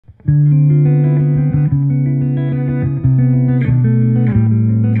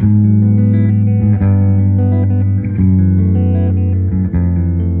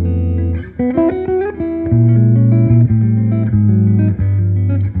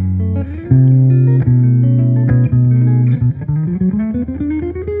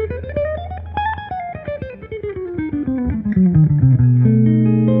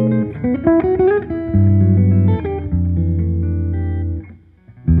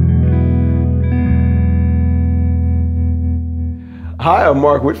Hi, I'm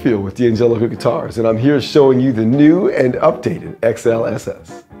Mark Whitfield with D'Angelico Guitars, and I'm here showing you the new and updated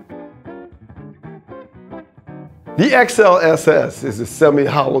XL-SS. The XL-SS is a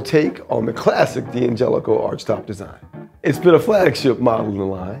semi-hollow take on the classic D'Angelico archtop design. It's been a flagship model in the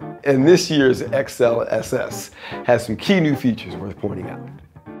line, and this year's XL-SS has some key new features worth pointing out.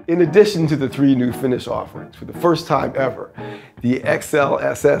 In addition to the 3 new finish offerings, for the first time ever, the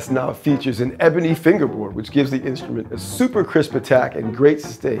XL-SS now features an ebony fingerboard, which gives the instrument a super crisp attack and great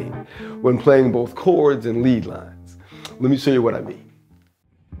sustain when playing both chords and lead lines. Let me show you what I mean.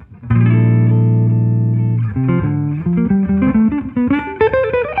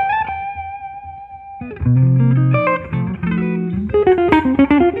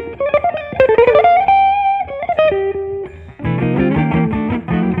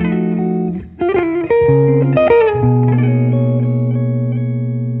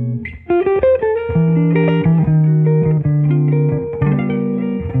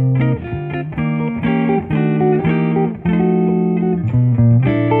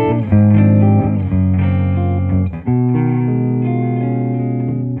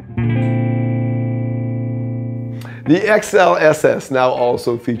 The XL-SS now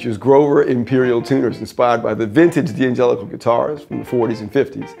also features Grover Imperial tuners inspired by the vintage D'Angelico guitars from the 40s and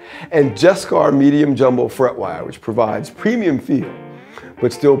 50s, and Jescar medium jumbo fretwire, which provides premium feel,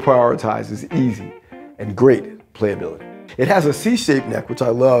 but still prioritizes easy and great playability. It has a C-shaped neck, which I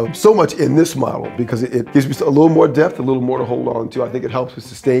love so much in this model because it gives me a little more depth, a little more to hold on to. I think it helps with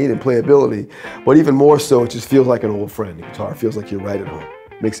sustain and playability, but even more so, it just feels like an old friend. The guitar feels like you're right at home.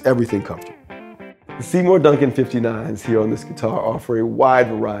 Makes everything comfortable. The Seymour Duncan 59s here on this guitar offer a wide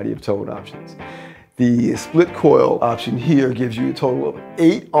variety of tone options. The split coil option here gives you a total of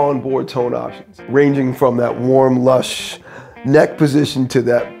 8 onboard tone options, ranging from that warm, lush neck position to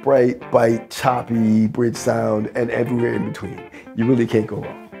that bright, bite, choppy bridge sound and everywhere in between. You really can't go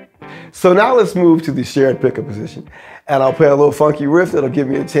wrong. So now let's move to the shared pickup position, and I'll play a little funky riff that'll give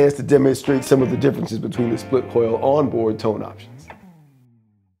me a chance to demonstrate some of the differences between the split coil onboard tone options.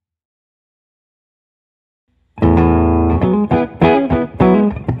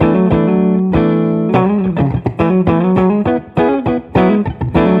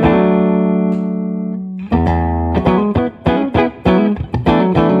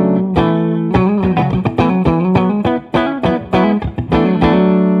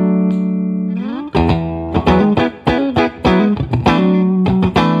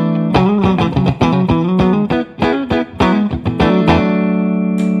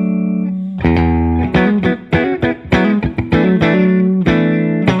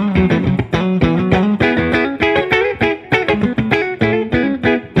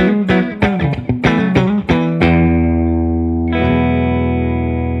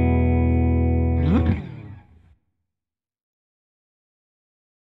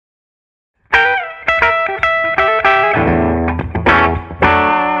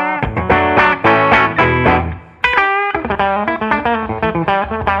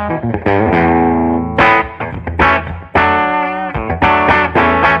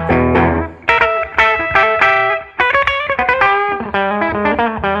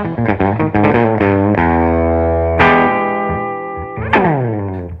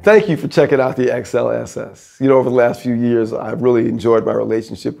 Thank you for checking out the XL-SS. You know, over the last few years, I've really enjoyed my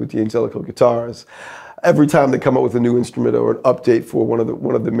relationship with D'Angelico Guitars. Every time they come up with a new instrument or an update for one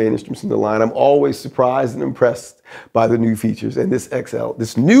of the main instruments in the line, I'm always surprised and impressed by the new features. And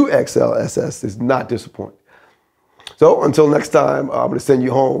this new XL-SS does not disappoint. So until next time, I'm going to send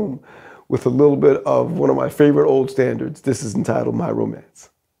you home with a little bit of one of my favorite old standards. This is entitled My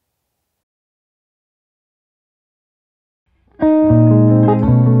Romance.